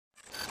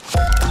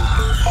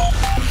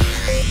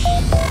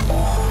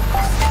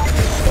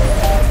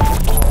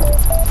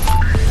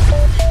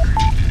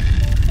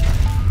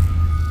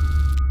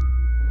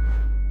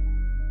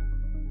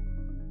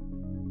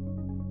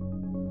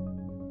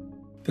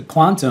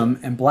Quantum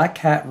and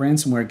BlackCat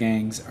ransomware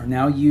gangs are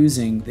now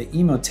using the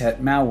Emotet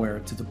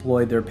malware to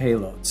deploy their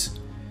payloads.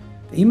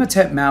 The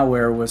Emotet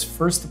malware was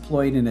first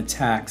deployed in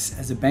attacks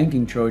as a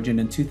banking Trojan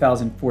in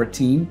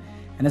 2014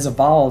 and has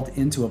evolved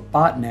into a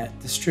botnet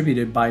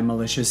distributed by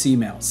malicious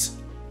emails.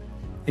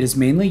 It is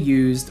mainly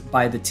used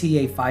by the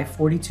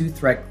TA-542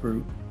 threat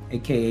group,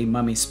 aka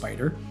Mummy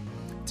Spider,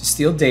 to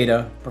steal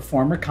data,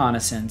 perform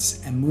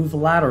reconnaissance, and move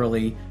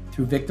laterally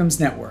through victims'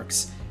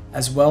 networks,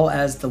 as well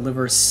as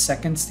deliver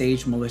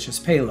second-stage malicious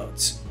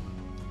payloads.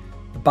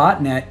 The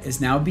botnet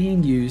is now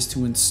being used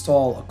to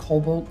install a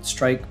Cobalt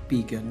Strike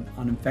beacon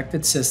on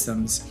infected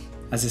systems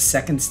as a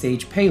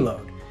second-stage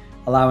payload,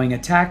 allowing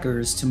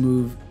attackers to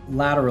move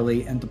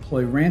laterally and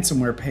deploy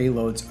ransomware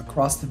payloads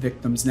across the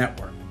victim's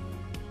network.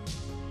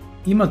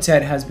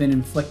 Emotet has been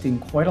inflicting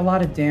quite a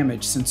lot of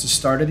damage since the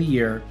start of the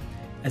year,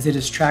 as it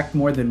has tracked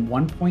more than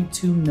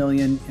 1.2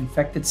 million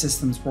infected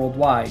systems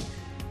worldwide,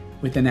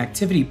 with an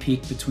activity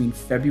peak between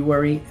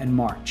February and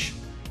March.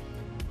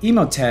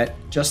 Emotet,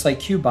 just like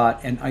Qbot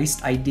and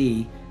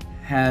IcedID,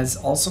 has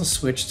also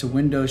switched to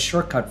Windows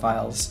shortcut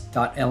files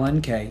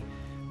 .lnk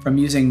from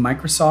using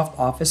Microsoft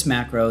Office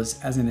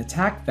macros as an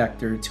attack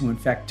vector to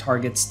infect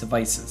targets'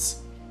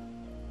 devices.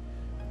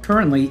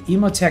 Currently,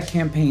 Emotet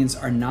campaigns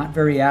are not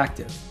very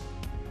active,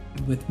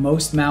 with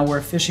most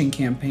malware phishing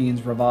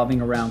campaigns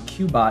revolving around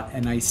Qbot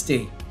and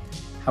IcedID.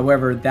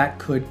 However, that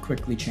could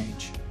quickly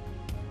change.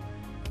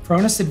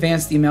 Acronis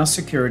Advanced Email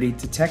Security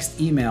detects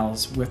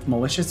emails with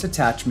malicious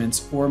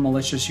attachments or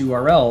malicious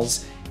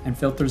URLs and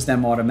filters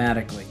them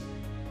automatically.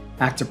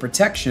 Active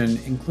Protection,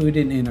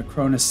 included in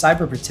Acronis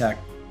Cyber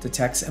Protect,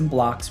 detects and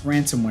blocks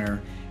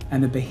ransomware,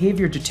 and the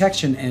behavior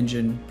detection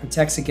engine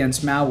protects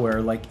against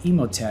malware like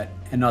Emotet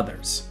and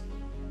others.